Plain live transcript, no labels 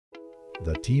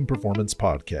the Team Performance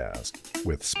Podcast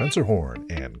with Spencer Horn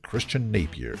and Christian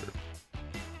Napier.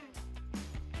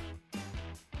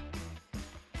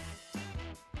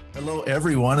 Hello,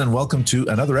 everyone, and welcome to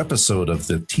another episode of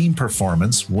the Team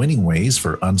Performance Winning Ways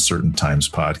for Uncertain Times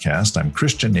podcast. I'm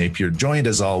Christian Napier, joined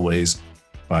as always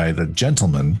by the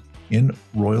gentleman in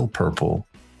royal purple,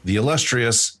 the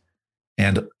illustrious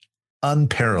and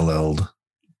unparalleled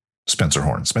Spencer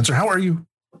Horn. Spencer, how are you?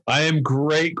 I am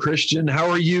great, Christian. How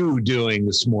are you doing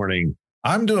this morning?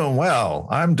 I'm doing well.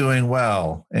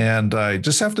 And I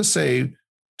just have to say,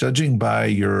 judging by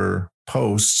your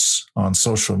posts on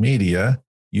social media,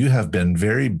 you have been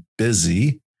very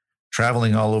busy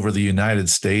traveling all over the United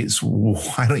States.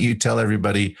 Why don't you tell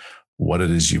everybody what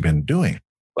it is you've been doing?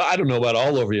 Well, I don't know about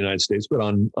all over the United States, but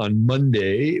on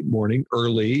Monday morning,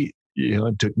 early,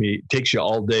 it takes you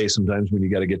all day sometimes when you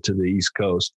got to get to the East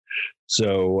Coast.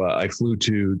 So I flew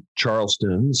to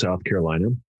Charleston, South Carolina.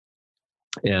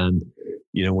 And,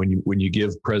 when you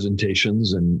give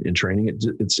presentations and training,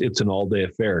 it's an all day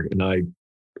affair. And I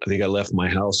think I left my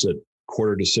house at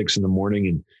 5:45 in the morning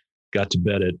and got to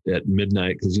bed at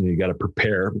midnight because, you got to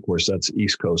prepare. Of course, that's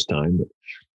East Coast time.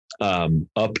 But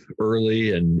up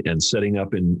early and setting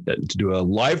up to do a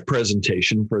live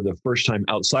presentation for the first time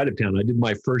outside of town. I did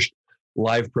my first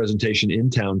live presentation in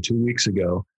town 2 weeks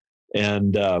ago.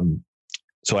 And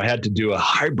so I had to do a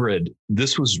hybrid.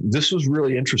 This was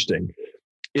really interesting.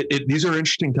 These are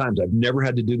interesting times. I've never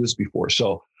had to do this before.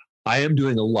 So I am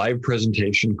doing a live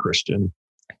presentation, Christian,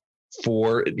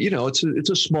 for, it's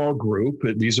a small group.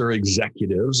 These are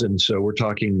executives. And so we're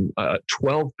talking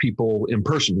 12 people in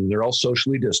person, and they're all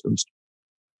socially distanced.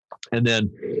 And then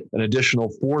an additional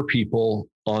 4 people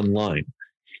online.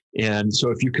 And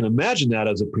so if you can imagine that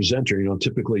as a presenter,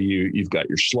 typically you've got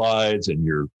your slides and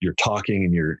you're talking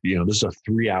and this is a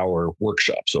 3-hour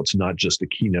workshop. So it's not just a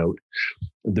keynote.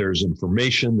 There's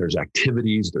information, there's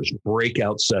activities, there's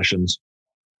breakout sessions.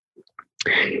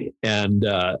 And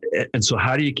so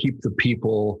how do you keep the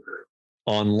people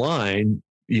online?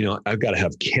 I've got to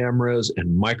have cameras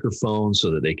and microphones so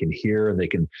that they can hear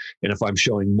and if I'm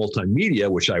showing multimedia,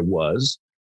 which I was,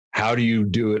 how do you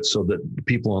do it so that the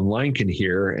people online can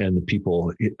hear and the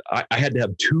people, I had to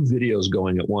have 2 videos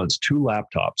going at once, 2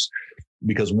 laptops,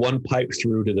 because one piped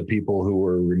through to the people who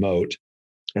were remote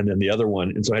and then the other one.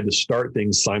 And so I had to start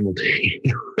things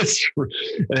simultaneously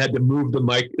and I had to move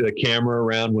the camera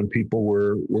around when people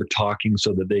were talking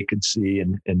so that they could see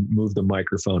and move the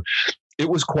microphone. It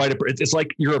was it's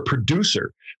like you're a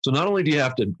producer. So not only do you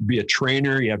have to be a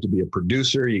trainer, you have to be a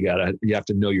producer, you have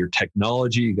to know your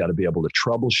technology, you got to be able to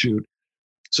troubleshoot.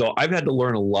 So I've had to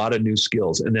learn a lot of new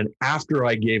skills. And then after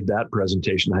I gave that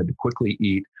presentation, I had to quickly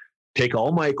eat, take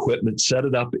all my equipment, set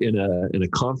it up in a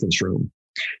conference room.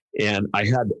 And I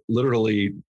had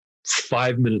literally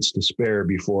 5 minutes to spare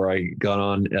before I got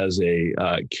on as a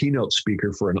keynote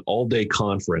speaker for an all-day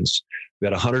conference. We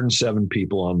had 107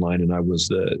 people online, and I was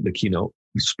the keynote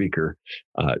speaker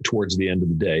towards the end of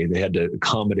the day. They had to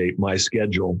accommodate my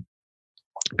schedule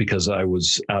because I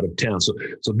was out of town. So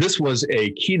this was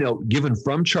a keynote given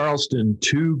from Charleston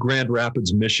to Grand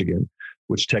Rapids, Michigan,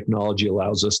 which technology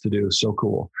allows us to do. So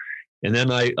cool. And then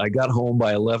I got home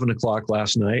by 11 o'clock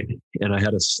last night, and I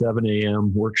had a 7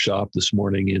 a.m. workshop this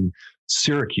morning in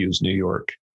Syracuse, New York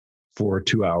for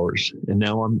 2 hours. And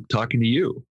now I'm talking to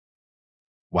you.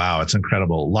 Wow, it's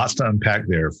incredible. Lots to unpack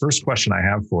there. First question I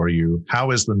have for you,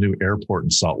 how is the new airport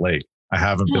in Salt Lake? I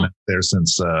haven't been there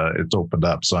since it's opened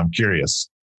up, so I'm curious.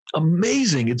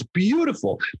 Amazing. It's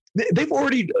beautiful. They've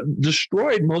already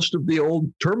destroyed most of the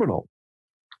old terminal,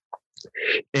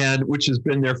 and which has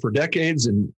been there for decades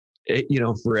and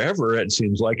forever, it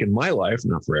seems like in my life,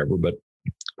 not forever, but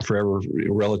forever,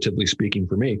 relatively speaking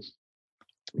for me.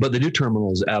 But the new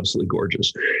terminal is absolutely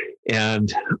gorgeous.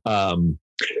 And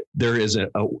there is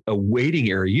a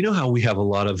waiting area. You know how we have a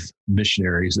lot of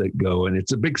missionaries that go, and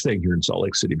it's a big thing here in Salt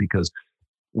Lake City because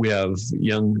we have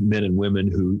young men and women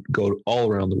who go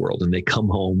all around the world and they come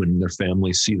home and their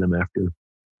families see them after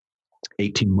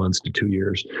 18 months to 2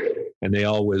 years. And they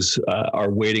always are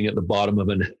waiting at the bottom of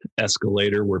an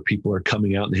escalator where people are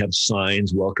coming out and they have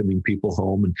signs welcoming people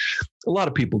home. And a lot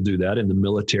of people do that in the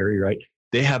military, right?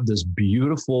 They have this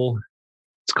beautiful,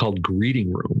 it's called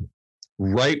greeting room,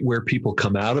 right where people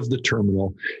come out of the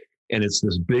terminal. And it's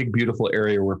this big, beautiful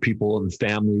area where people and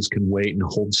families can wait and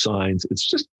hold signs.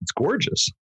 It's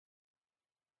gorgeous.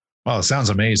 Well, it sounds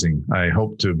amazing. I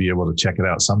hope to be able to check it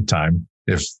out sometime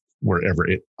if we're ever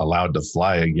allowed to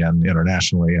fly again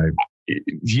internationally.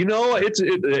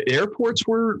 Airports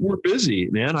were busy,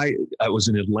 man. I was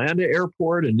in Atlanta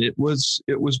airport and it was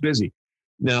busy.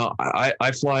 Now,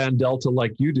 I fly on Delta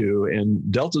like you do,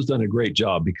 and Delta's done a great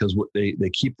job because they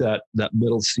keep that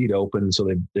middle seat open, and so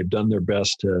they've done their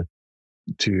best to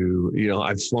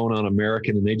I've flown on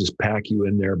American and they just pack you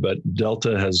in there, but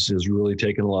Delta has really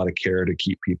taken a lot of care to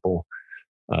keep people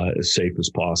as safe as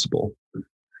possible.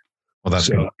 Well, that's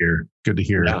good to hear. Good to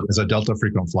hear. Yeah. As a Delta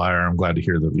frequent flyer, I'm glad to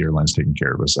hear that the airline's taking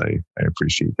care of us. I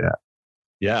appreciate that.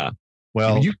 Yeah.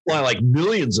 Well, you fly like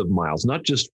millions of miles, not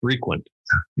just frequent.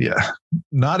 Yeah,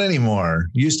 not anymore.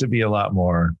 Used to be a lot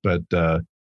more, but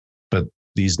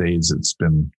these days it's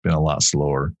been a lot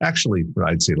slower. Actually,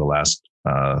 I'd say the last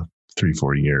 3-4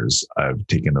 years, I've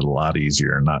taken it a lot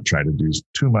easier and not try to do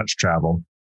too much travel.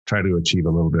 Try to achieve a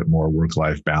little bit more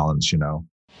work-life balance.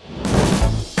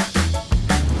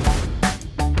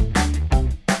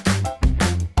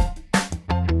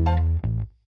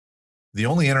 The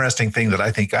only interesting thing that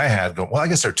I think I had, I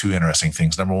guess there are two interesting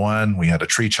things. Number one, we had a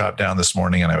tree chop down this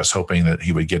morning, and I was hoping that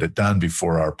he would get it done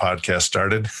before our podcast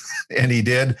started, and he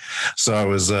did. So I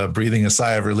was breathing a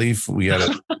sigh of relief. We had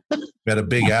a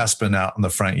big aspen out in the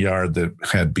front yard that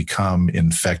had become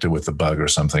infected with a bug or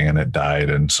something, and it died,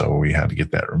 and so we had to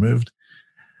get that removed.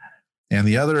 And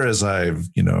the other is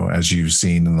as you've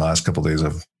seen in the last couple of days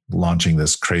of launching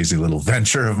this crazy little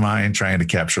venture of mine, trying to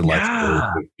capture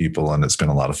life with people, and it's been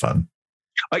a lot of fun.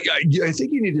 I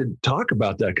think you need to talk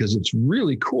about that because it's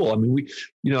really cool. I mean,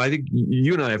 I think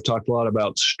you and I have talked a lot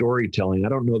about storytelling. I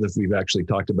don't know if we've actually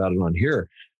talked about it on here,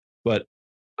 but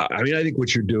I mean, I think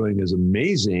what you're doing is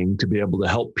amazing to be able to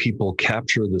help people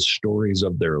capture the stories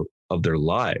of their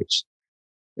lives.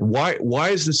 And why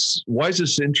is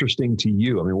this interesting to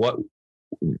you? I mean,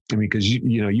 because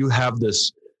you have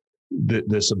this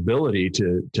ability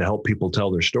to help people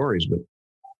tell their stories, but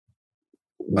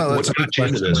that's a good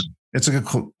question. It's a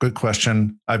good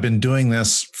question. I've been doing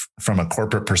this from a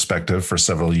corporate perspective for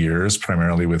several years,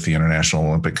 primarily with the International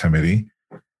Olympic Committee.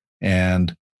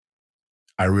 And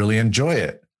I really enjoy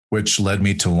it, which led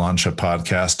me to launch a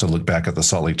podcast to look back at the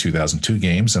Salt Lake 2002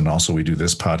 games. And also we do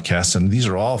this podcast. And these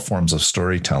are all forms of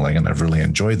storytelling, and I've really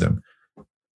enjoyed them.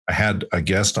 I had a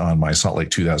guest on my Salt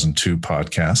Lake 2002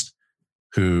 podcast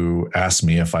who asked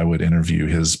me if I would interview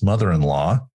his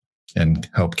mother-in-law and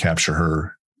help capture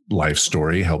her life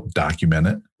story, help document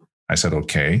it. I said,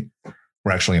 okay.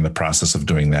 We're actually in the process of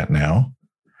doing that now.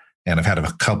 And I've had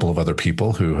a couple of other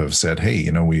people who have said, hey,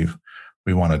 we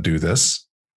want to do this.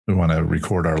 We want to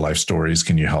record our life stories.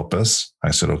 Can you help us?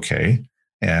 I said, okay.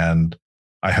 And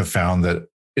I have found that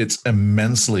it's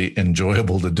immensely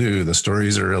enjoyable to do. The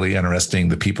stories are really interesting.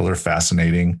 The people are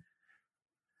fascinating.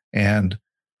 And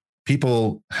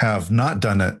people have not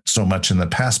done it so much in the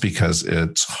past because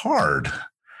it's hard.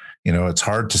 It's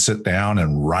hard to sit down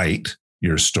and write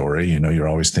your story. You're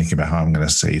always thinking about how I'm going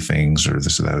to say things or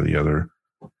this or that or the other.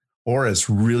 Or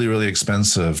it's really, really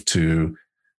expensive to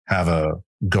have a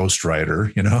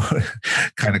ghostwriter,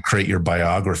 kind of create your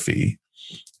biography.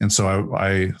 And so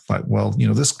I thought,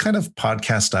 this kind of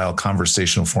podcast style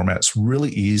conversational format is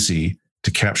really easy to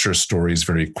capture stories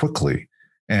very quickly.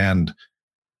 And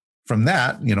from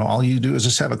that, all you do is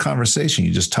just have a conversation.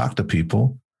 You just talk to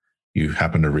people. You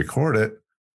happen to record it.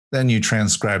 Then you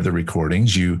transcribe the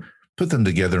recordings. You put them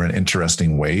together in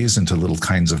interesting ways into little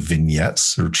kinds of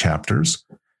vignettes or chapters,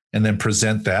 and then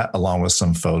present that along with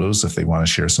some photos. If they want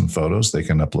to share some photos, they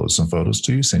can upload some photos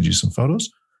to you, send you some photos,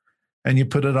 and you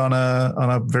put it on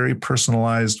a very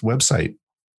personalized website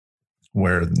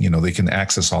where, they can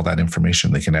access all that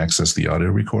information. They can access the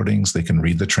audio recordings. They can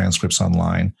read the transcripts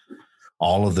online.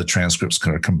 All of the transcripts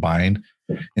are combined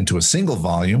into a single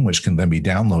volume, which can then be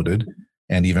downloaded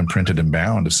and even printed and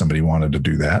bound if somebody wanted to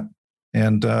do that.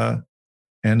 And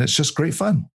it's just great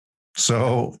fun.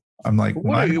 So I'm like,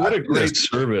 what a great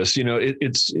service.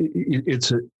 This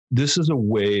is a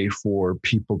way for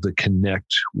people to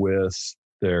connect with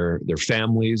their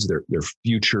families, their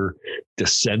future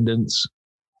descendants.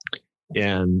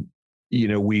 And,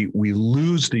 we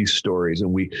lose these stories,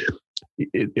 and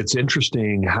it's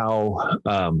interesting how,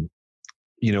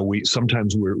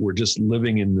 sometimes we're just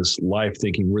living in this life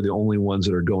thinking we're the only ones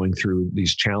that are going through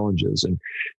these challenges. And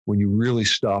when you really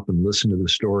stop and listen to the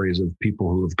stories of people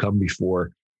who have come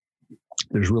before,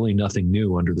 there's really nothing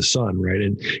new under the sun, right?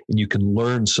 And you can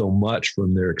learn so much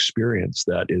from their experience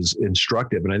that is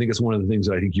instructive. And I think it's one of the things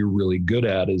that I think you're really good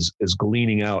at is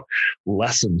gleaning out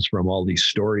lessons from all these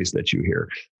stories that you hear.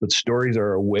 But stories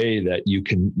are a way that you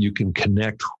can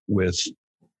connect with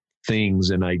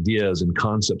things and ideas and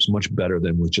concepts much better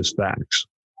than with just facts.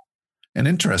 And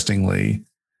interestingly,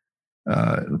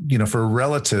 for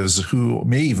relatives who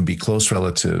may even be close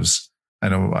relatives, I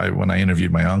know when I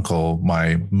interviewed my uncle,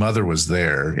 my mother was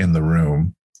there in the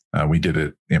room. We did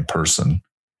it in person.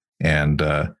 And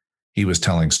he was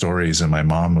telling stories, and my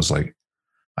mom was like,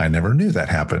 I never knew that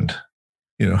happened,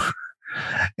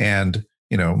 and,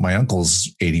 my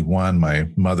uncle's 81, my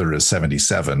mother is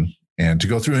 77. And to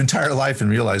go through an entire life and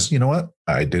realize, you know what,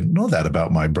 I didn't know that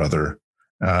about my brother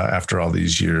after all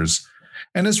these years.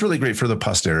 And it's really great for the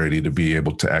posterity to be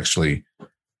able to actually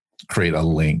create a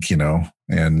link,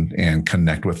 and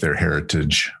connect with their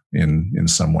heritage in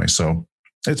some way. So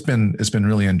it's been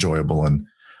really enjoyable. And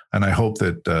I hope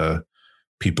that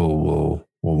people will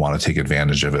want to take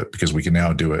advantage of it, because we can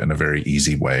now do it in a very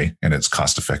easy way and it's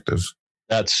cost effective.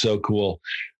 That's so cool.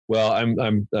 Well,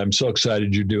 I'm so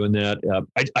excited you're doing that.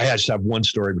 I just have one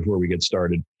story before we get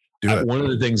started. One of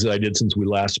the things that I did since we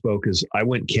last spoke is I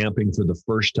went camping for the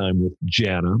first time with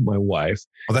Jana, my wife.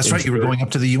 Oh, that's right. You were going up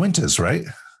to the Uintas, right?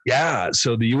 Yeah.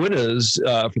 So the Uintas,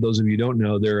 for those of you who don't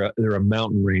know, they're a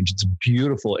mountain range. It's a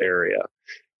beautiful area,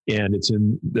 and it's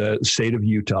in the state of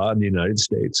Utah in the United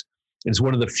States. It's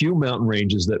one of the few mountain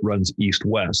ranges that runs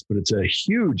east-west, but it's a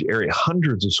huge area,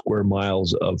 hundreds of square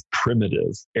miles of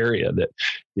primitive area that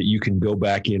you can go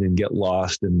back in and get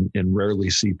lost and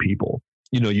rarely see people.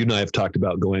 You and I have talked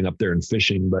about going up there and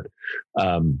fishing, but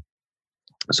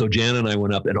so Jan and I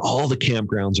went up, and all the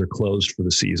campgrounds are closed for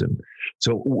the season.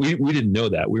 So we didn't know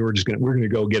that. We're going to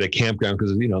go get a campground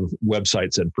because the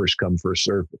website said first come, first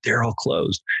serve, but they're all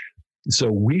closed.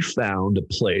 So we found a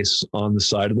place on the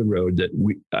side of the road that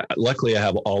luckily I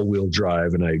have all-wheel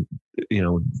drive, and I,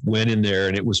 went in there,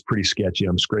 and it was pretty sketchy.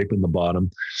 I'm scraping the bottom,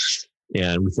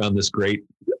 and we found this great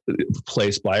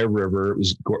place by a river.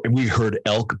 And we heard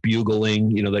elk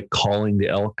bugling, that calling, the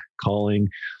elk calling,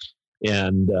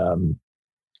 and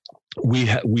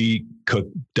we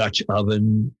cooked Dutch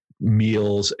oven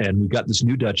meals, and we got this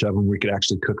new Dutch oven where we could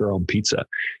actually cook our own pizza,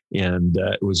 and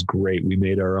it was great. We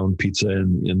made our own pizza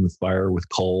in the fire with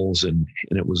coals, and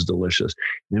it was delicious.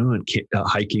 And then we went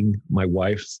hiking. My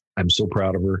wife, I'm so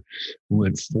proud of her. We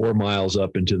went 4 miles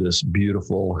up into this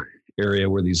beautiful area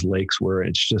where these lakes were.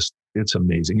 It's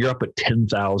amazing. You're up at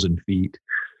 10,000 feet,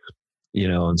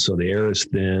 and so the air is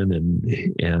thin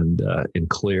and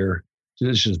clear.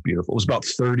 It's just beautiful. It was about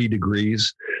 30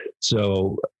 degrees.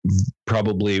 So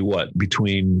probably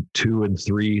between 2 and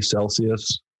 3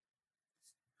 Celsius.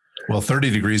 Well, 30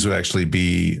 degrees would actually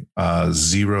be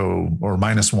 0 or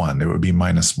 -1. It would be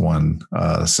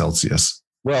 -1 Celsius.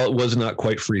 Well, it was not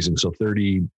quite freezing. So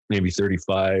 30, maybe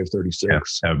 35, 36. Yeah,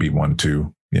 that would be 1,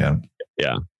 2. Yeah.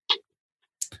 Yeah.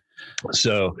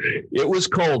 So it was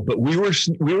cold, but we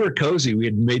were cozy. We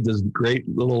had made this great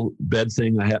little bed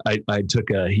thing. I took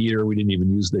a heater. We didn't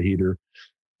even use the heater,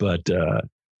 but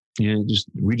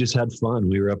we just had fun.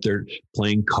 We were up there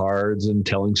playing cards and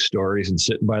telling stories and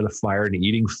sitting by the fire and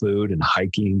eating food and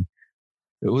hiking.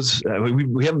 It was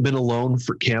we haven't been alone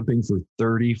for camping for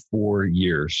 34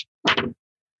 years.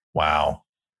 Wow,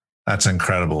 that's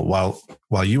incredible.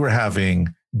 While you were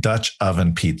having Dutch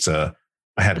oven pizza,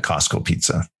 I had Costco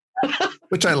pizza,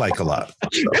 which I like a lot.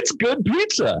 So, it's good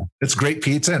pizza. It's great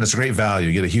pizza, and it's a great value.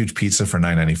 You get a huge pizza for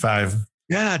 $9.95.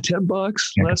 Yeah,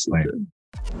 $10 less than good.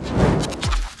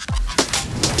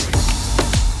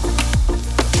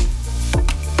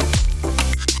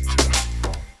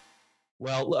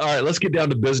 Well, all right, let's get down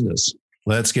to business.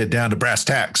 Let's get down to brass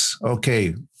tacks.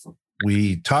 Okay.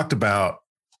 We talked about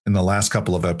in the last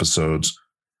couple of episodes,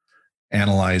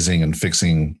 analyzing and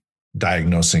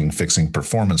diagnosing, fixing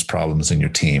performance problems in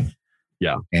your team.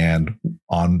 Yeah. And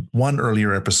on one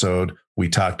earlier episode, we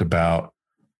talked about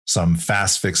some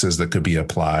fast fixes that could be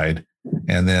applied.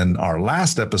 And then our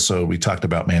last episode, we talked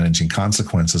about managing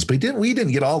consequences, but we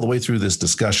didn't get all the way through this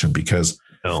discussion because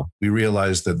we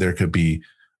realized that there could be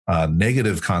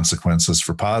negative consequences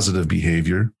for positive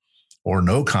behavior or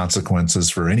no consequences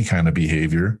for any kind of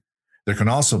behavior. There can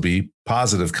also be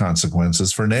positive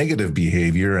consequences for negative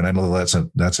behavior. And I know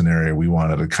that's an area we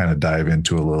wanted to kind of dive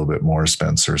into a little bit more,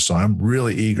 Spencer. So I'm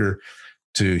really eager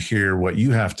to hear what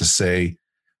you have to say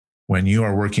when you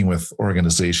are working with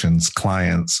organizations,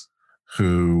 clients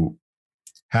who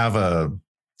have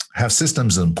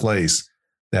systems in place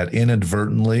that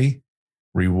inadvertently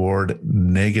reward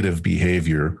negative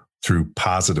behavior through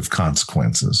positive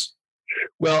consequences.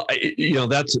 Well,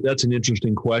 that's an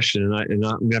interesting question, and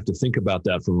I'm going to have to think about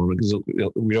that for a moment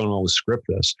because we don't always script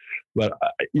this. But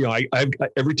I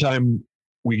every time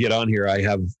we get on here, I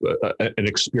have an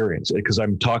experience because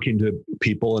I'm talking to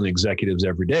people and executives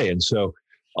every day, and so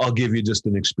I'll give you just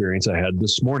an experience I had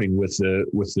this morning with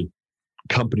the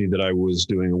company that I was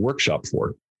doing a workshop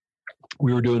for.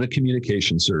 We were doing a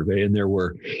communication survey, and there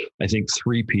were, I think,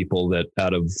 3 people that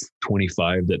out of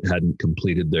 25 that hadn't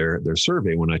completed their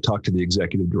survey. When I talked to the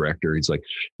executive director, he's like,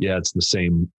 yeah, it's the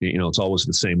same, it's always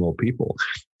the same old people.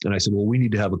 And I said, well, we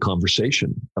need to have a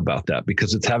conversation about that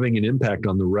because it's having an impact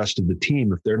on the rest of the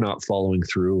team if they're not following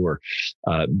through or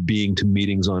being to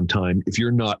meetings on time. If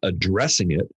you're not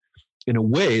addressing it, in a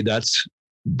way, that's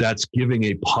giving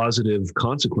a positive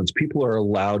consequence. People are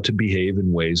allowed to behave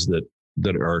in ways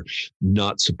that are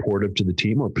not supportive to the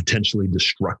team or potentially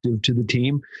destructive to the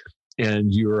team.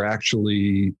 And you're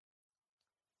actually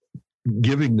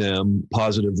giving them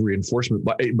positive reinforcement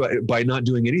by not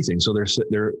doing anything. So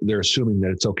they're assuming that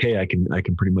it's okay. I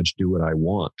can pretty much do what I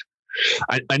want.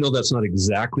 I know that's not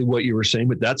exactly what you were saying,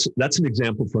 but that's an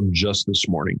example from just this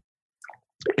morning.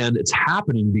 And it's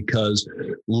happening because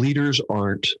leaders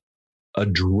aren't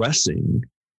addressing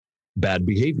bad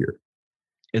behavior.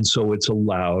 And so it's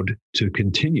allowed to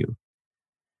continue.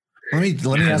 Let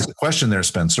me ask a question there,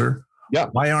 Spencer. Yeah.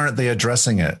 Why aren't they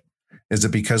addressing it? Is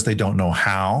it because they don't know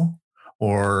how?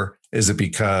 Or is it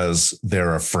because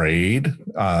they're afraid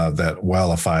that,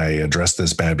 well, if I address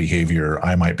this bad behavior,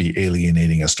 I might be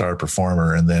alienating a star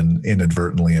performer and then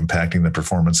inadvertently impacting the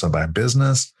performance of my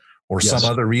business, or some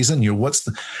other reason? What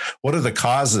are the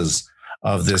causes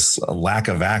of this lack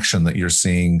of action that you're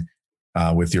seeing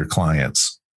with your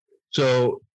clients?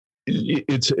 So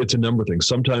it's a number of things.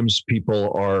 Sometimes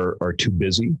people are too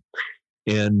busy.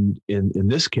 And in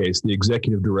this case, the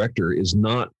executive director is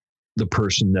not the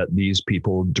person that these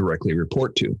people directly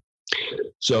report to.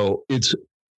 So it's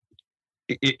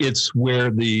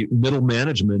where the middle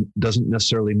management doesn't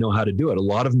necessarily know how to do it. A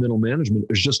lot of middle management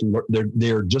is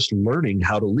they're just learning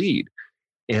how to lead.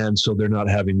 And so they're not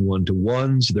having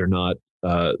one-to-ones. They're not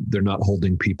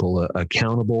holding people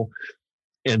accountable.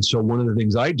 And so one of the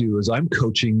things I do is I'm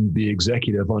coaching the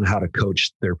executive on how to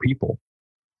coach their people.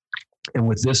 And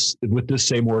with this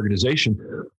same organization,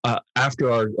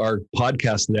 after our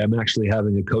podcast today, I'm actually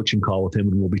having a coaching call with him,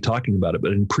 and we'll be talking about it.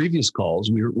 But in previous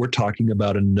calls, we're talking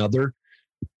about another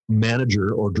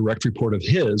manager or direct report of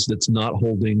his that's not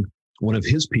holding one of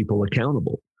his people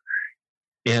accountable.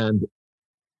 And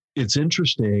it's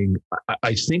interesting.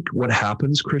 I think what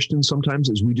happens, Christian, sometimes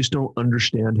is we just don't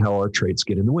understand how our traits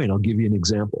get in the way. And I'll give you an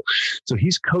example. So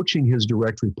he's coaching his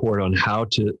direct report on how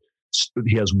to.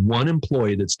 He has one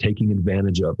employee that's taking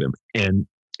advantage of him, and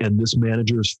this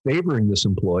manager is favoring this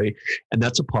employee, and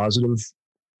that's a positive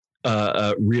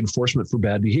reinforcement for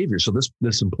bad behavior. So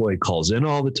this employee calls in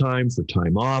all the time for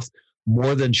time off,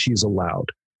 more than she's allowed,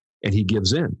 and he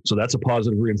gives in. So that's a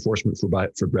positive reinforcement for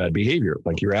bad behavior,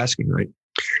 like you're asking, right?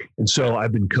 And so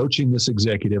I've been coaching this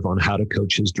executive on how to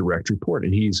coach his direct report,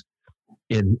 and he's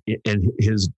in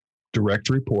his direct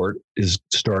report is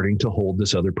starting to hold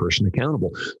this other person accountable.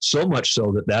 So much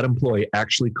so that employee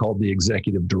actually called the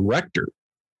executive director.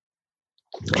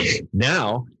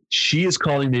 Now she is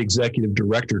calling the executive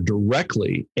director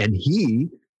directly, and he,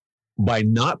 by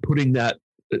not putting that,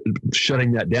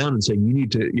 shutting that down and saying, you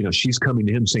need to, she's coming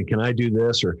to him saying, can I do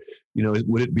this? Or,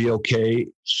 would it be okay?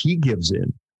 He gives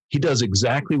in. He does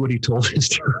exactly what he told his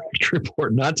direct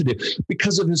report not to do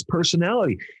because of his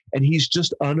personality. And he's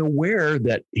just unaware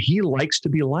that he likes to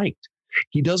be liked.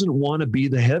 He doesn't want to be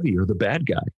the heavy or the bad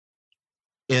guy.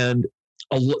 And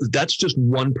that's just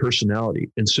one personality.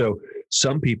 And so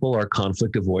some people are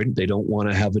conflict avoidant. They don't want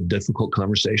to have a difficult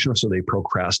conversation, so they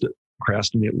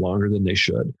procrastinate longer than they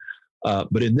should.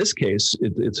 But in this case,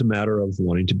 it's a matter of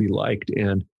wanting to be liked.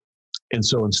 And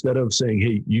so instead of saying,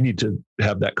 hey, you need to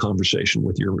have that conversation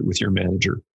with your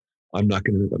manager, I'm not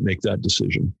going to make that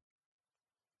decision.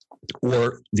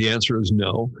 Or the answer is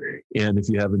no. And if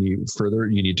you have any further,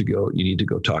 you need to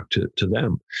go talk to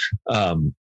them.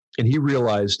 And he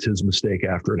realized his mistake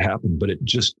after it happened, but it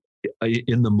just,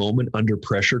 in the moment under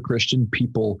pressure, Christian,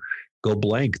 people go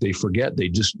blank. They forget.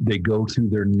 They go through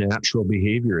their natural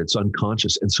behavior. It's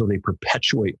unconscious. And so they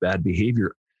perpetuate bad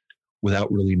behavior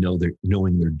without really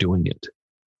knowing they're doing it.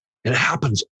 And it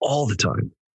happens all the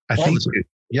time. I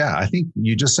think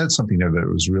you just said something there that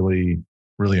was really,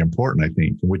 really important, I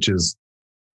think, which is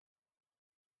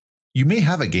you may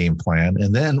have a game plan,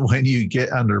 and then when you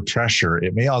get under pressure,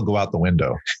 it may all go out the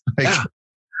window.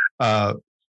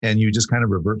 And you just kind of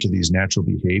revert to these natural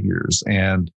behaviors.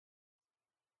 And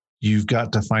you've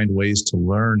got to find ways to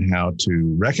learn how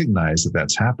to recognize that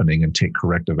that's happening and take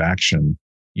corrective action.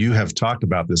 You have talked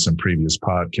about this in previous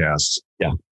podcasts.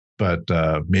 Yeah. But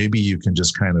maybe you can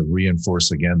just kind of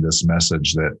reinforce again this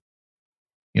message that,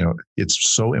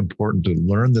 it's so important to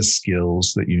learn the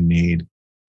skills that you need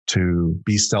to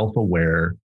be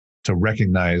self-aware, to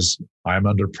recognize I'm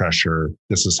under pressure.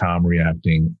 This is how I'm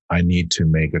reacting. I need to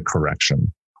make a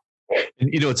correction. And,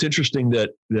 it's interesting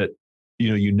that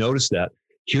you notice that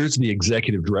here's the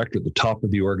executive director at the top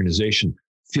of the organization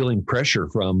feeling pressure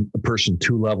from a person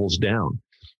 2 levels down.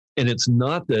 And it's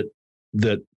not that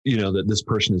that this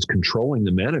person is controlling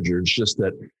the manager. It's just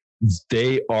that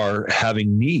they are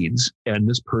having needs, and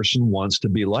this person wants to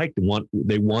be liked.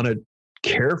 They want to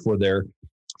care for their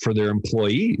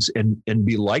employees and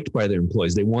be liked by their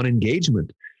employees. They want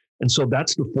engagement. And so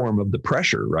that's the form of the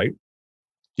pressure, right?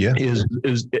 Yeah. And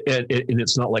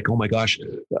it's not like, oh my gosh,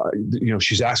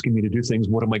 she's asking me to do things.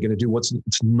 What am I going to do? It's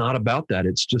not about that.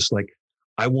 It's just like,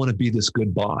 I want to be this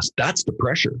good boss. That's the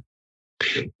pressure.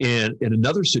 And in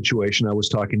another situation, I was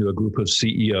talking to a group of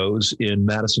CEOs in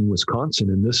Madison,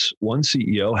 Wisconsin, and this one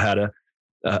CEO had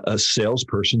a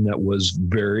salesperson that was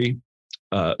very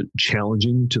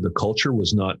challenging to the culture,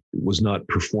 was not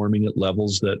performing at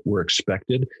levels that were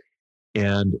expected.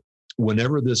 And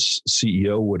whenever this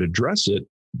CEO would address it,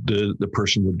 the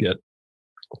person would get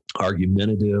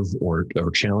argumentative or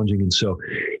challenging. And so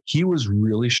he was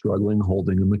really struggling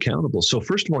holding them accountable. So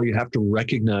first of all, you have to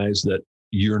recognize that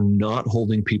you're not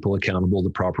holding people accountable the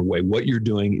proper way. What you're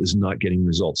doing is not getting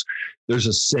results. There's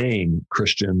a saying,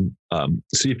 Christian,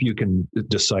 see if you can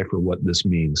decipher what this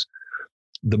means.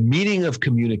 The meaning of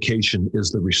communication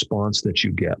is the response that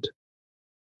you get.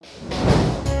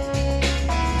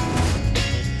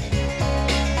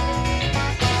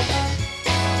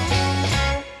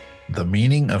 The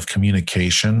meaning of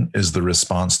communication is the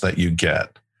response that you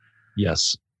get.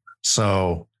 Yes.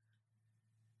 So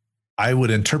I would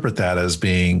interpret that as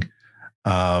being,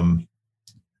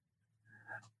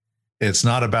 it's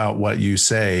not about what you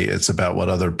say, it's about what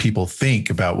other people think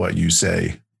about what you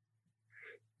say.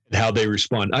 How they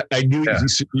respond. I knew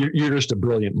you're just a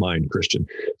brilliant mind, Christian.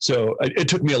 So it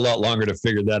took me a lot longer to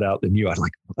figure that out than you.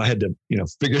 I had to,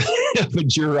 figure it out,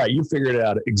 but you're right. You figured it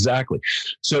out exactly.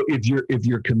 So if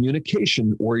your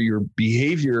communication or your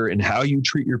behavior and how you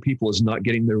treat your people is not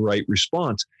getting the right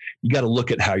response, you got to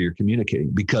look at how you're communicating,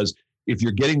 because if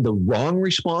you're getting the wrong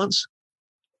response,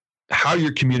 how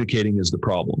you're communicating is the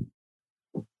problem.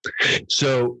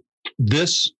 So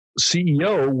this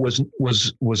CEO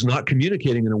was not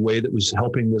communicating in a way that was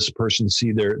helping this person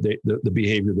see the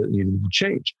behavior that needed to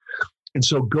change. And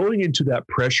so going into that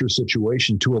pressure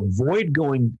situation, to avoid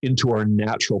going into our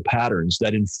natural patterns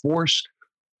that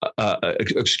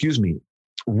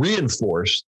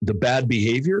reinforce the bad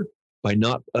behavior by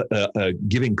not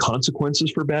giving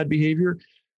consequences for bad behavior,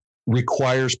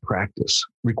 requires practice,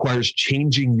 requires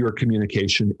changing your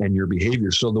communication and your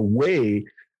behavior. So the way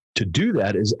to do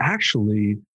that is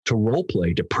actually to role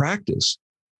play, to practice.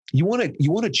 You want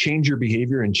to change your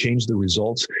behavior and change the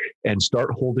results and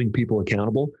start holding people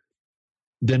accountable.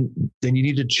 Then you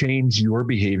need to change your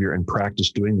behavior and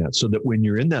practice doing that, so that when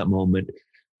you're in that moment,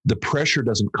 the pressure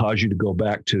doesn't cause you to go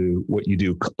back to what you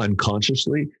do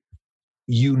unconsciously.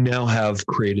 You now have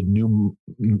created new,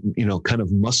 kind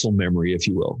of muscle memory, if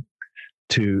you will,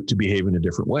 to behave in a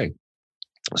different way.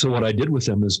 So what I did with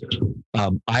them is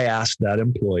I asked that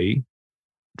employee,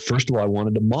 first of all, I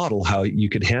wanted to model how you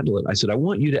could handle it. I said, I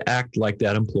want you to act like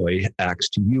that employee acts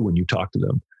to you when you talk to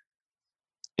them.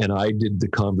 And I did the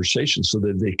conversation so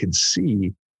that they could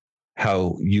see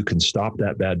how you can stop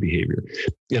that bad behavior.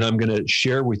 And I'm going to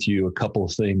share with you a couple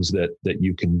of things that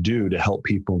you can do to help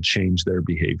people change their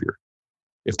behavior,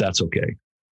 if that's okay.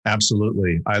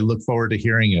 Absolutely. I look forward to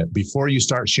hearing it. Before you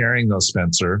start sharing those,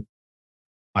 Spencer,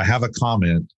 I have a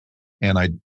comment, and I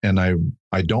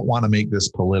don't want to make this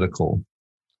political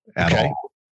at all.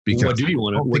 Because what do you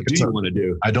want to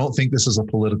do? I don't think this is a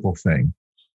political thing.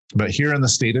 But here in the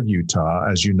state of Utah,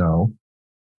 as you know,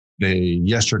 they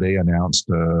yesterday announced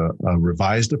a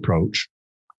revised approach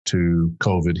to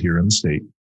COVID here in the state.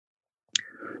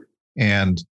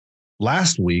 And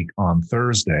last week on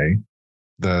Thursday,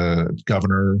 the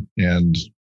governor and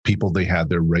people, they had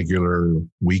their regular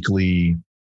weekly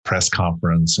press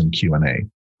conference and Q&A.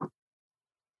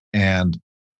 And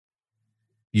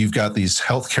you've got these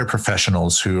healthcare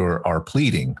professionals who are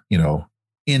pleading,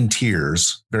 in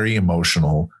tears, very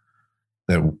emotional,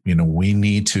 that, we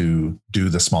need to do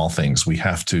the small things. We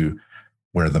have to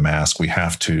wear the mask. We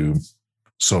have to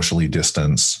socially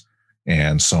distance,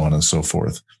 and so on and so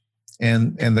forth.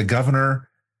 And the governor,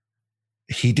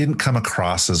 he didn't come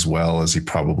across as well as he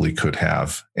probably could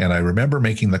have. And I remember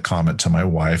making the comment to my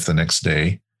wife the next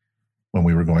day when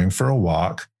we were going for a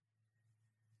walk.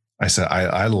 I said,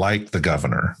 I like the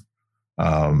governor,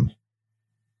 but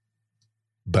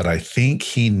I think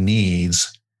he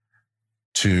needs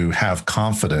to have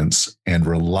confidence and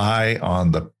rely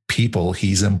on the people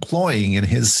he's employing in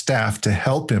his staff to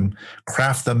help him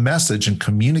craft the message and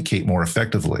communicate more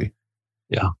effectively.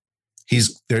 Yeah.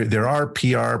 There are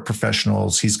PR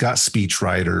professionals. He's got speech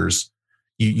writers.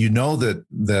 You know that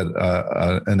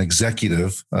an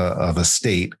executive of a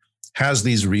state has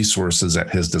these resources at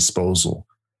his disposal.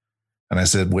 And I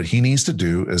said, what he needs to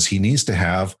do is he needs to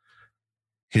have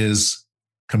his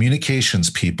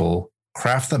communications people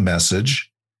craft the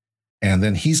message, and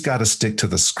then he's got to stick to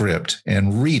the script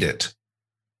and read it.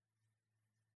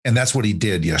 And that's what he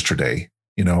did yesterday.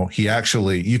 He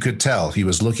actually, you could tell he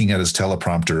was looking at his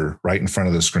teleprompter right in front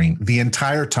of the screen the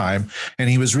entire time, and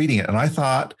he was reading it. And I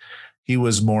thought he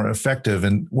was more effective.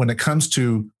 And when it comes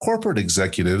to corporate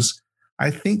executives,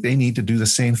 I think they need to do the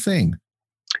same thing.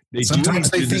 Sometimes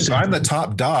they think I'm the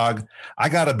top dog. I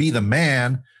got to be the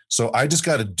man. So I just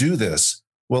got to do this.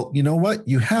 Well, you know what?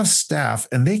 You have staff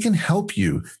and they can help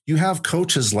you. You have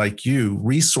coaches like you,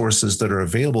 resources that are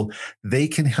available. They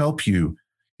can help you.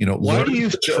 Why do you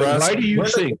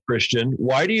think, Christian,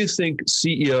 why do you think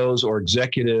CEOs or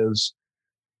executives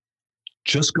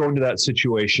just go into that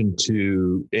situation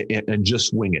and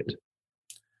just wing it?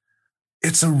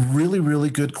 It's a really,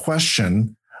 really good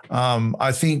question.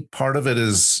 I think part of it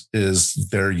is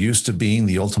they're used to being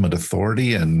the ultimate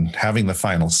authority and having the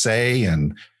final say,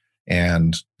 and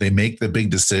they make the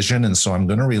big decision. And so I'm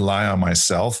going to rely on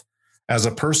myself as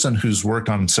a person who's worked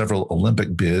on several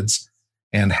Olympic bids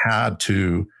and had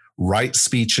to write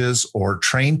speeches or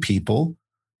train people.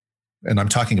 And I'm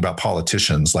talking about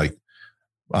politicians like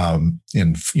foreign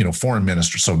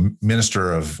minister, so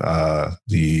minister of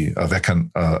the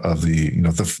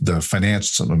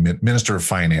finance, minister of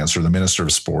finance, or the minister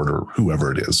of sport, or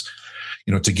whoever it is,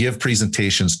 to give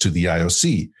presentations to the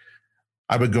IOC.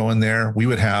 I would go in there. We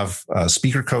would have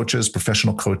speaker coaches,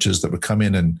 professional coaches that would come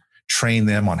in and train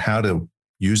them on how to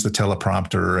use the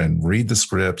teleprompter and read the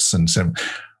scripts.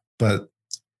 But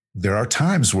there are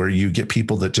times where you get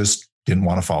people that just didn't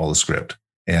want to follow the script,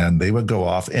 and they would go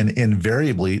off, and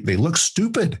invariably they look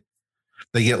stupid.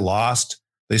 They get lost.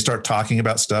 They start talking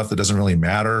about stuff that doesn't really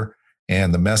matter,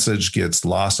 and the message gets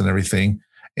lost and everything.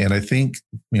 And I think,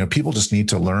 people just need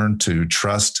to learn to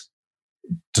trust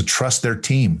their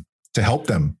team to help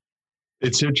them.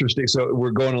 It's interesting. So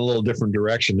we're going a little different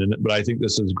direction, but I think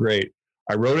this is great.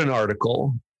 I wrote an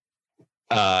article.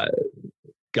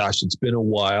 It's been a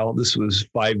while. This was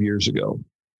 5 years ago.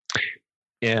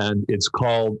 And it's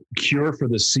called Cure for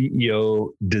the CEO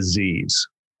Disease.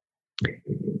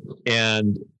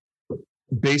 And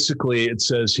basically it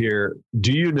says here,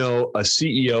 do you know a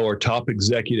CEO or top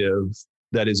executive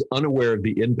that is unaware of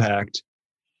the impact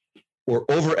or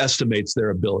overestimates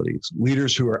their abilities?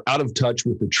 Leaders who are out of touch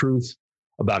with the truth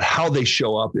about how they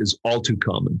show up is all too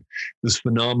common. This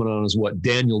phenomenon is what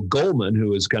Daniel Goleman,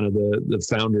 who is kind of the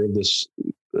founder of this,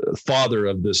 father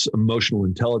of this emotional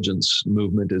intelligence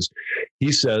movement, is.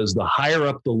 He says the higher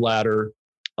up the ladder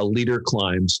a leader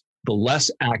climbs, the less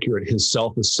accurate his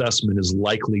self-assessment is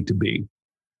likely to be.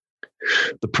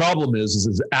 The problem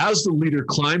is as the leader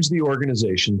climbs the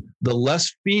organization, the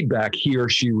less feedback he or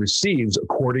she receives,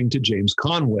 according to James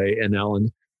Conway and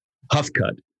Alan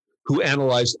Huffcutt, who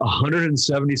analyzed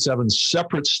 177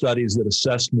 separate studies that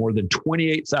assessed more than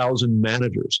 28,000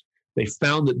 managers. They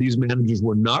found that these managers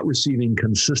were not receiving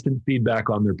consistent feedback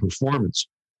on their performance.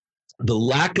 The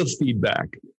lack of feedback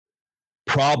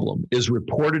problem is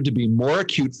reported to be more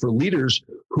acute for leaders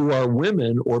who are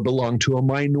women or belong to a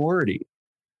minority.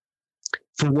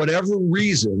 For whatever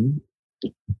reason,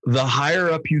 the higher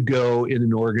up you go in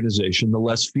an organization, the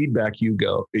less feedback you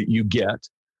get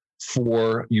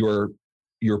for your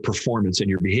performance and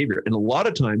your behavior. And a lot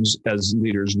of times as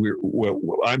leaders,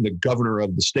 I'm the governor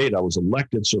of the state. I was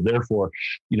elected. So therefore,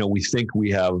 we think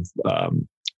we have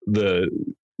the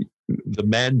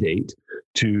mandate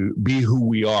to be who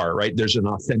we are, right? There's an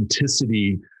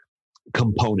authenticity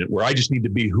component where I just need to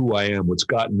be who I am, what's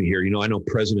gotten me here. I know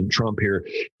President Trump here,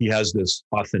 he has this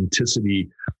authenticity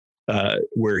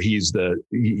where he's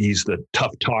the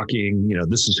tough talking,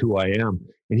 this is who I am.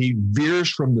 And he veers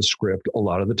from the script a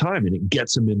lot of the time, and it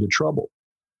gets him into trouble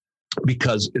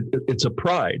because it's a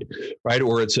pride, right?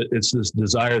 Or it's this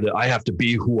desire that I have to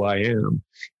be who I am.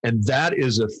 And that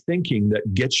is a thinking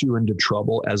that gets you into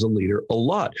trouble as a leader a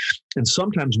lot. And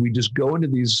sometimes we just go into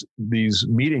these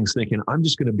meetings thinking, I'm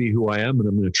just going to be who I am and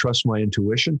I'm going to trust my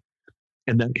intuition.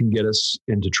 And that can get us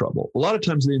into trouble. A lot of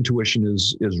times the intuition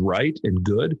is right and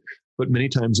good, but many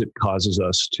times it causes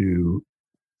us to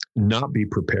not be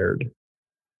prepared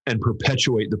and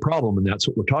perpetuate the problem. And that's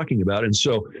what we're talking about. And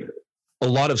so a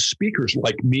lot of speakers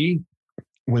like me,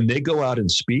 when they go out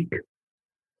and speak,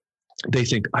 they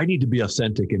think, I need to be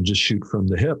authentic and just shoot from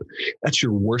the hip. That's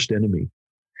your worst enemy.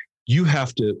 You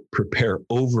have to prepare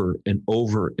over and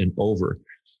over and over.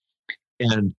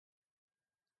 And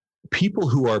people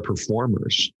who are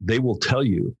performers, they will tell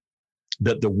you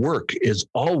that the work is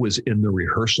always in the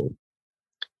rehearsal.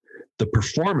 The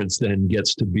performance then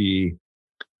gets to be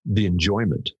the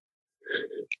enjoyment.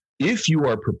 if you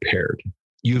are prepared,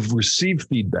 you've received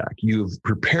feedback, you've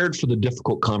prepared for the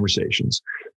difficult conversations.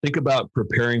 Think about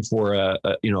preparing for a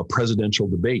presidential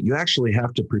debate. You actually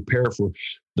have to prepare for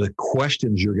the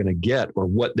questions you're going to get or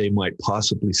what they might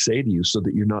possibly say to you so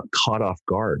that you're not caught off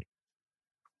guard.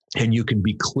 And you can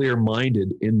be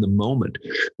clear-minded in the moment.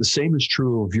 The same is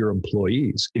true of your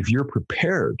employees. If you're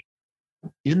prepared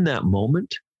in that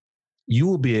moment, you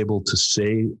will be able to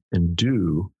say and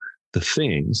do the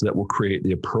things that will create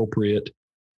the appropriate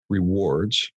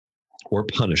rewards or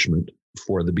punishment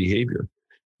for the behavior.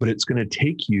 But it's going to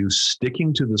take you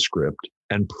sticking to the script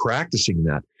and practicing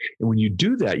that. And when you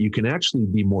do that, you can actually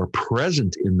be more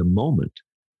present in the moment.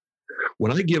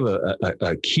 When I give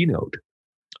a keynote,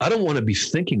 I don't want to be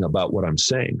thinking about what I'm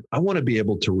saying. I want to be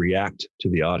able to react to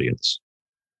the audience.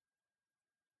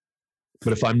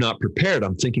 But if I'm not prepared,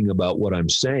 I'm thinking about what I'm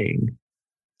saying,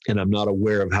 and I'm not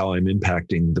aware of how I'm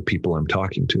impacting the people I'm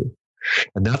talking to.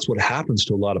 And that's what happens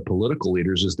to a lot of political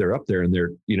leaders is they're up there and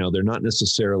they're not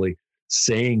necessarily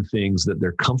saying things that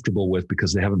they're comfortable with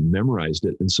because they haven't memorized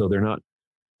it. And so they're not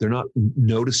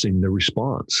noticing the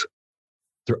response.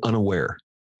 They're unaware.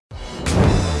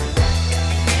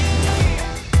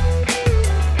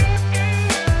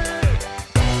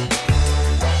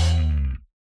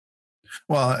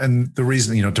 Well, and the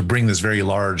reason, to bring this very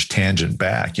large tangent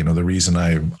back, the reason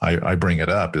I bring it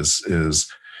up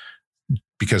is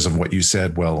because of what you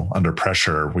said. Well, under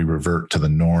pressure, we revert to the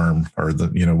norm or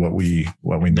what we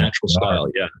natural style.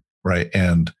 Yeah. Right.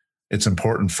 And it's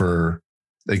important for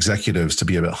executives to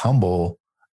be a bit humble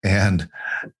and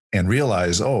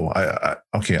realize,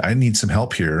 I need some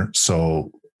help here.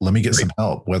 So let me get some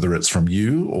help, whether it's from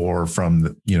you or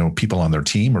from people on their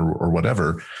team or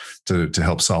whatever, to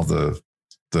help solve the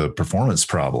performance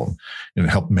problem and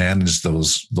help manage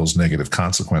those negative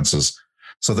consequences,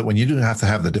 so that when you do have to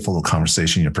have the difficult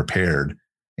conversation, you're prepared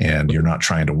and you're not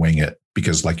trying to wing it.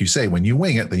 Because like you say, when you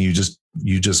wing it, then you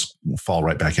just fall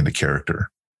right back into character.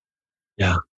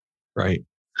 Yeah. Right.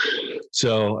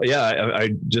 So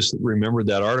I just remembered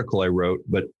that article I wrote,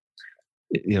 but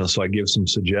so I give some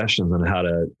suggestions on how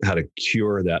to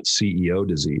cure that CEO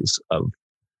disease of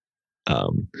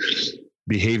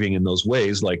behaving in those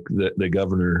ways. Like the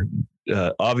governor,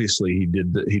 obviously he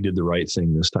did the right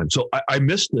thing this time. So I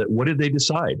missed it. What did they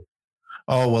decide?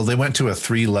 Oh, well, they went to a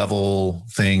 3-level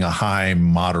thing, a high,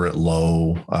 moderate,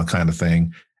 low kind of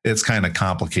thing. It's kind of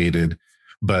complicated,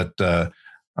 but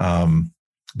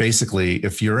basically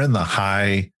if you're in the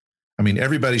high,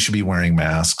 everybody should be wearing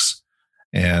masks.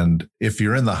 And if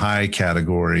you're in the high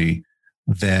category,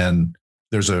 then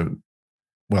there's I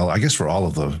guess for all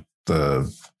of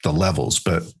the levels,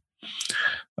 but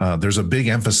there's a big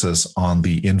emphasis on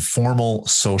the informal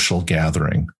social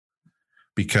gathering,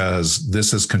 because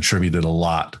this has contributed a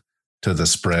lot to the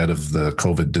spread of the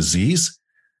COVID disease.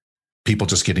 People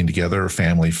just getting together,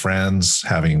 family, friends,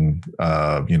 having,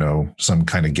 some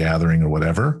kind of gathering or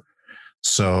whatever.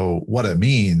 So what it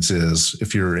means is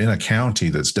if you're in a county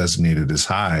that's designated as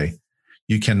high,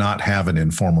 you cannot have an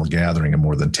informal gathering of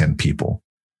more than 10 people.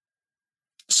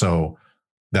 So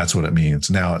that's what it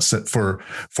means. Now, it's for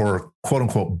quote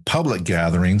unquote public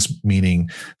gatherings, meaning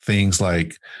things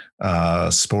like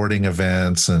sporting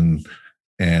events and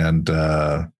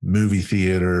movie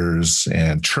theaters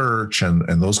and church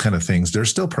and those kind of things. They're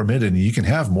still permitted, and you can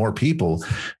have more people.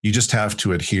 You just have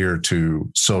to adhere to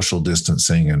social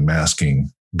distancing and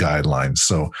masking guidelines.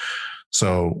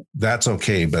 So that's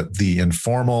okay. But the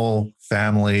informal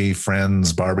family,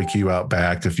 friends, barbecue out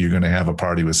back, if you're going to have a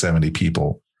party with 70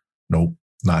 people, nope.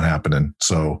 Not happening.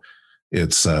 So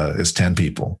it's 10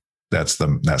 people. That's the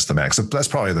max. That's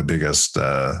probably the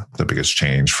biggest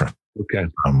change from. Okay.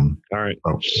 All right.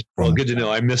 Well, good to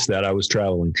know. I missed that. I was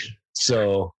traveling.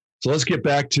 So let's get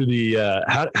back to the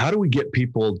how do we get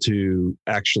people to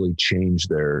actually change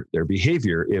their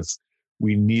behavior if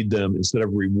we need them? Instead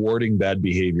of rewarding bad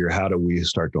behavior, how do we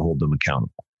start to hold them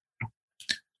accountable?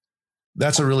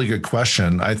 That's a really good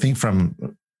question. I think from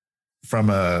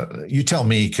you tell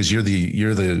me, because you're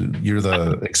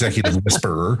the executive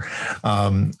whisperer,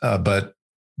 but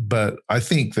I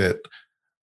think that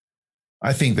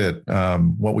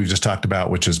what we've just talked about,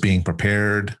 which is being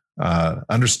prepared,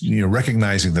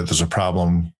 recognizing that there's a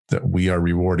problem, that we are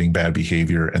rewarding bad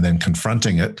behavior, and then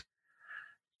confronting it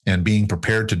and being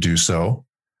prepared to do so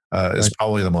is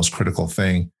probably the most critical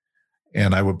thing.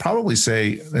 And I would probably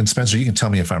say, and Spencer, you can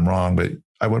tell me if I'm wrong, but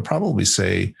I would probably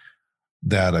say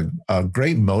that a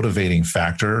great motivating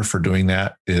factor for doing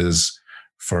that is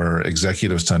for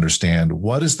executives to understand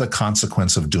what is the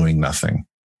consequence of doing nothing.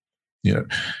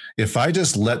 If I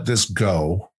just let this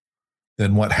go,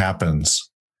 then what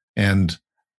happens? And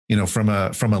from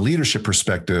a leadership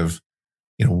perspective,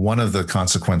 one of the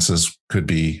consequences could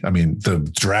be,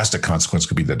 the drastic consequence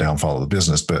could be the downfall of the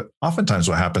business. But oftentimes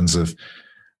what happens if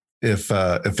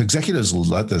executives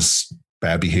let this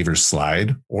bad behavior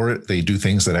slide, or they do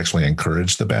things that actually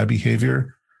encourage the bad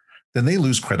behavior, then they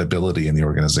lose credibility in the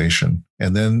organization,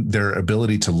 and then their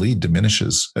ability to lead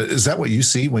diminishes. Is that what you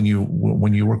see when you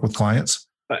work with clients?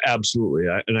 Absolutely.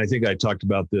 And I think I talked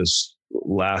about this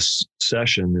last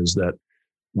session, is that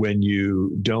when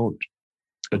you don't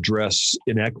address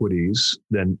inequities,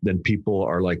 then people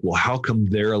are like, well, how come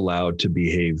they're allowed to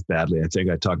behave badly? I think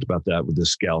I talked about that with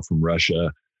this gal from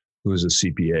Russia who is a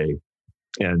CPA,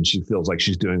 and she feels like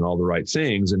she's doing all the right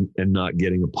things and not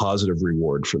getting a positive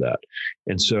reward for that.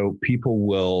 And so people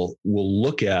will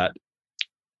look at,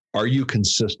 are you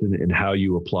consistent in how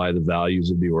you apply the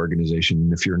values of the organization?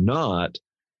 And if you're not,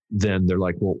 then they're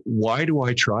like, well, why do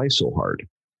I try so hard?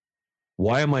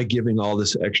 Why am I giving all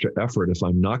this extra effort if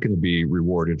I'm not going to be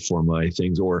rewarded for my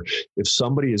things? Or if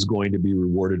somebody is going to be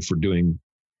rewarded for doing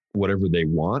whatever they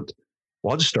want,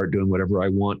 well, I'll just start doing whatever I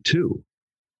want too.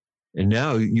 And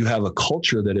now you have a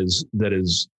culture that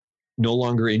is no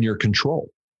longer in your control.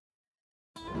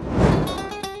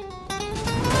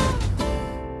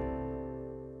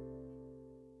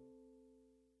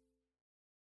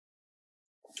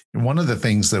 One of the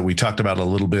things that we talked about a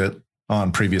little bit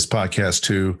on previous podcasts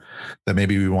too, that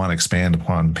maybe we want to expand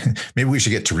upon, maybe we should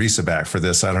get Teresa back for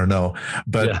this, I don't know,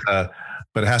 but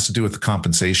it has to do with the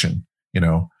compensation.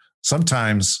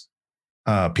 Sometimes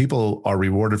people are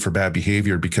rewarded for bad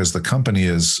behavior because the company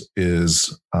is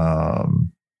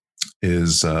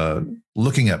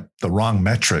looking at the wrong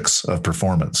metrics of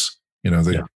performance.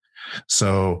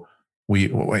 So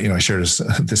I shared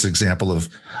this example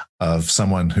of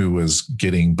someone who was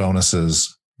getting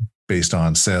bonuses based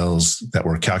on sales that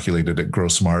were calculated at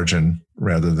gross margin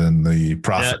rather than the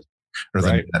profit or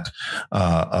the net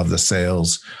of the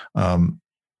sales.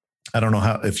 I don't know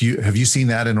have you seen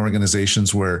that in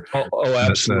organizations where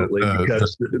absolutely,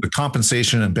 because the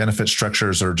compensation and benefit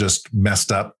structures are just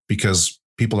messed up because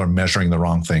people are measuring the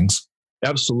wrong things?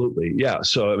 Absolutely. Yeah.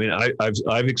 So,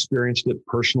 I've experienced it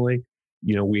personally.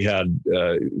 We had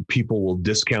people will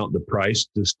discount the price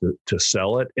just to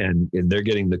sell it, and they're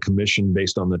getting the commission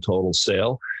based on the total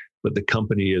sale, but the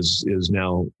company is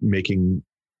now making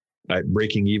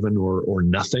breaking even or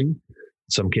nothing. In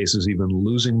some cases, even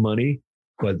losing money.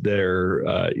 But they're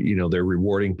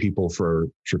rewarding people for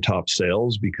top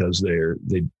sales because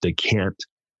they can't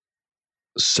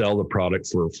sell the product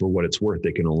for what it's worth.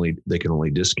 They can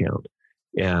only discount,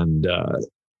 and that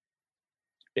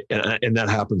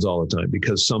happens all the time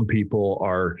because some people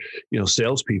are,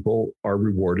 salespeople are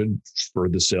rewarded for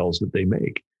the sales that they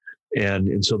make,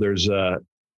 and so there's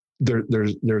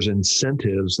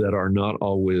incentives that are not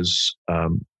always.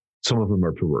 Some of them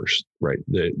are perverse, right?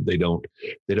 They don't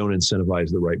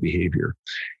incentivize the right behavior.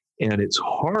 And it's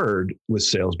hard with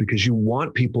sales because you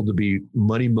want people to be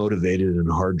money motivated and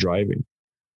hard driving.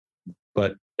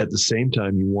 But at the same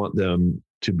time, you want them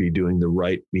to be doing the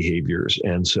right behaviors.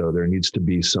 And so there needs to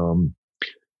be some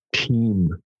team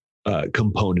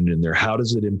component in there. How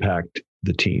does it impact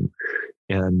the team?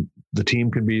 And the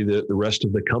team can be the rest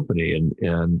of the company,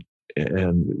 and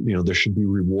there should be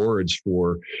rewards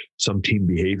for some team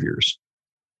behaviors.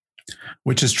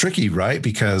 Which is tricky, right?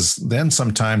 Because then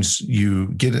sometimes you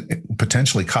get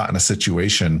potentially caught in a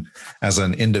situation as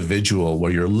an individual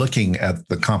where you're looking at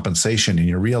the compensation and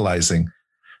you're realizing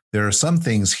there are some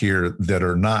things here that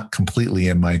are not completely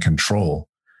in my control.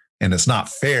 And it's not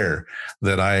fair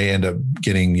that I end up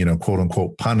getting, quote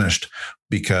unquote, punished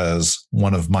because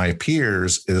one of my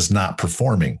peers is not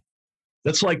performing.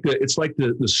 It's like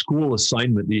the school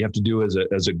assignment that you have to do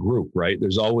as a group, right?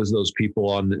 There's always those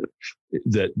people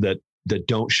that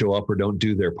don't show up or don't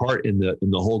do their part, and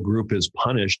the whole group is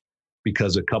punished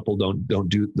because a couple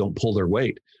don't pull their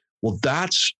weight. Well,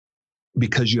 that's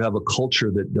because you have a culture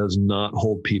that does not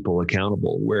hold people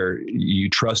accountable, where you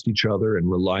trust each other and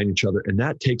rely on each other, and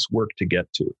that takes work to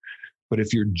get to. But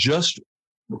if you're just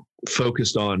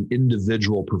focused on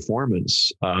individual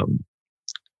performance,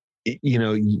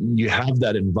 you have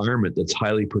that environment that's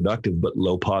highly productive but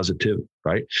low positive,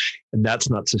 right? And that's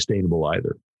not sustainable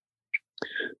either.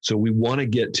 So we want to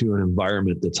get to an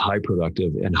environment that's high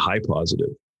productive and high positive.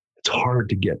 It's hard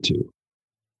to get to.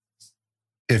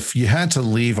 If you had to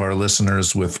leave our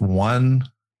listeners with one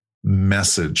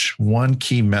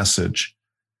key message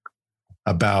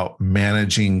about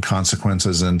managing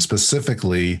consequences and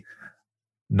specifically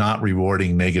not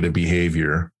rewarding negative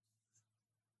behavior,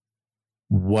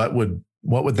 what would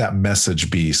that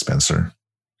message be, Spencer?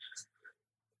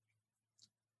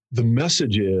 The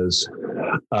message is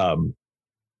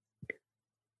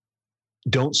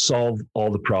don't solve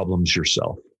all the problems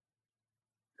yourself.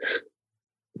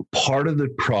 Part of the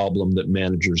problem that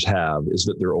managers have is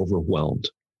that they're overwhelmed.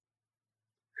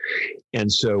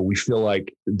 And so we feel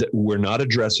like that we're not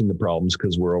addressing the problems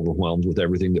because we're overwhelmed with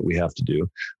everything that we have to do.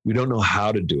 We don't know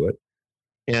how to do it.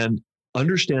 And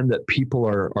understand that people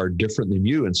are different than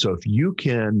you. And so if you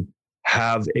can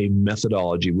have a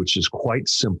methodology which is quite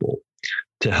simple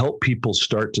to help people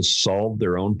start to solve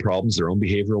their own problems, their own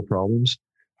behavioral problems,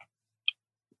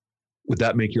 would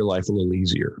that make your life a little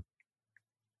easier?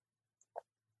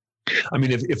 I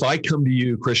mean, if I come to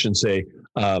you, Christian, say,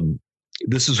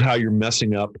 this is how you're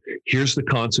messing up. Here's the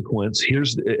consequence.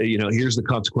 Here's the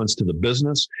consequence to the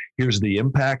business. Here's the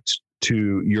impact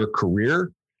to your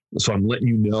career. So I'm letting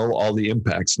you know all the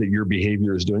impacts that your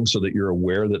behavior is doing so that you're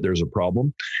aware that there's a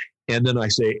problem. And then I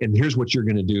say, and here's what you're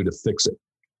going to do to fix it.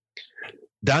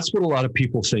 That's what a lot of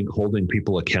people think holding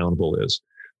people accountable is.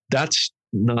 That's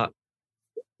not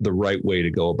the right way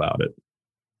to go about it.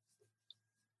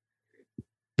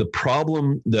 The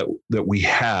problem that we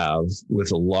have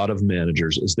with a lot of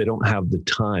managers is they don't have the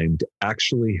time to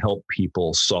actually help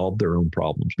people solve their own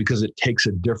problems, because it takes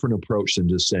a different approach than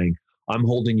just saying, I'm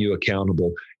holding you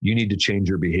accountable. You need to change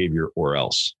your behavior or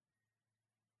else.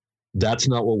 That's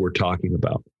not what we're talking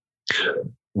about.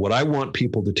 What I want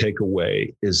people to take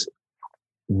away is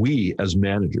we as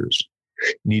managers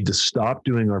need to stop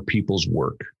doing our people's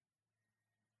work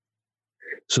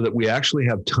so that we actually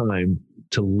have time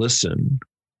to listen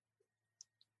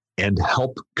and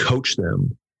help coach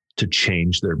them to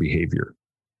change their behavior.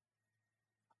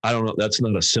 I don't know. That's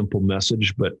not a simple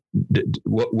message, but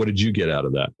what did you get out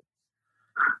of that?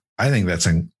 I think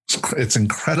it's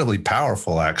incredibly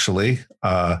powerful, actually.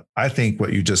 I think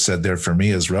what you just said there for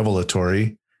me is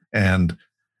revelatory, and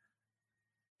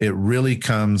it really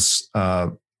comes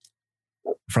from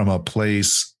a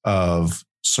place of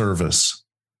service.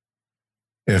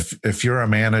 If you're a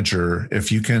manager,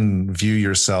 if you can view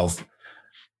yourself,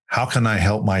 how can I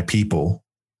help my people?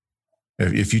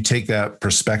 If you take that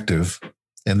perspective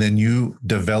and then you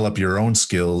develop your own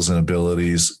skills and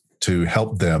abilities to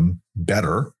help them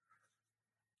better,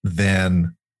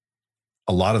 then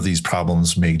a lot of these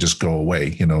problems may just go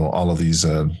away. You know, all of these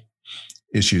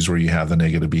issues where you have the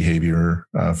negative behavior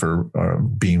for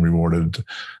being rewarded,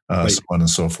 right, so on and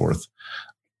so forth.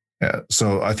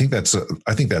 So I think that's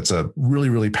a really,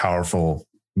 really powerful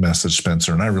message,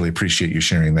 Spencer, and I really appreciate you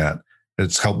sharing that.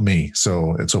 It's helped me,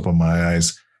 so it's opened my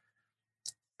eyes,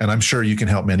 and I'm sure you can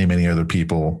help many, many other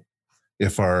people.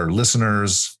 If our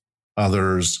listeners,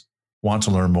 others want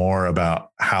to learn more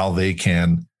about how they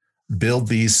can build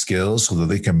these skills so that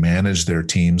they can manage their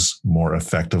teams more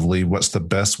effectively, what's the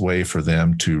best way for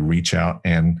them to reach out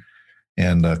and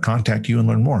contact you and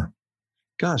learn more?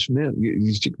 Gosh, man,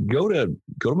 you go to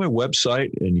my website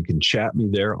and you can chat me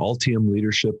there,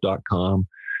 altiumleadership.com.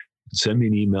 Send me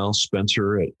an email,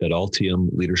 Spencer at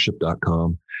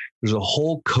altiumleadership.com. There's a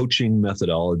whole coaching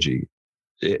methodology.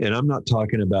 And I'm not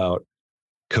talking about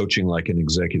coaching like an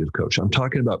executive coach. I'm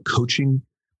talking about coaching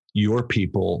your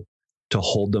people to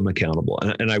hold them accountable.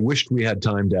 And I wished we had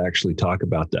time to actually talk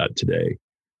about that today.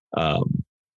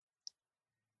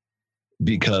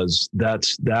 Because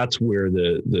that's where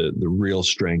the real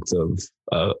strength of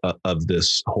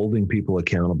this holding people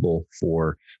accountable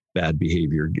for bad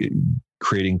behavior,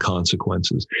 creating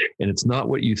consequences. And it's not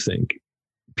what you think.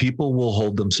 People will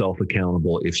hold themselves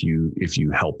accountable if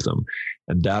you help them.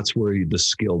 And that's where the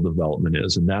skill development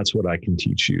is. And that's what I can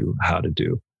teach you how to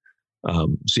do.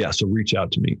 So reach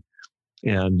out to me.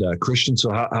 And Christian,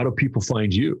 so how do people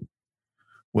find you?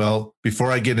 Well,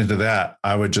 before I get into that,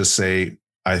 I would just say,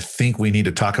 I think we need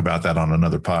to talk about that on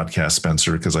another podcast,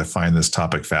 Spencer, because I find this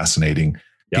topic fascinating.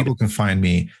 Yep. People can find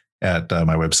me at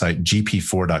my website,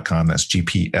 gp4.com. That's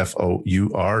gpfour.com.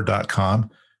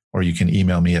 Or you can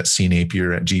email me at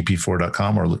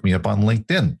cnapier@gp4.com or look me up on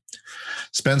LinkedIn.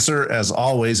 Spencer, as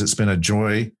always, it's been a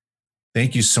joy.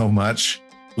 Thank you so much.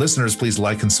 Listeners, please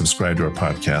like and subscribe to our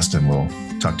podcast, and we'll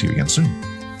talk to you again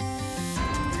soon.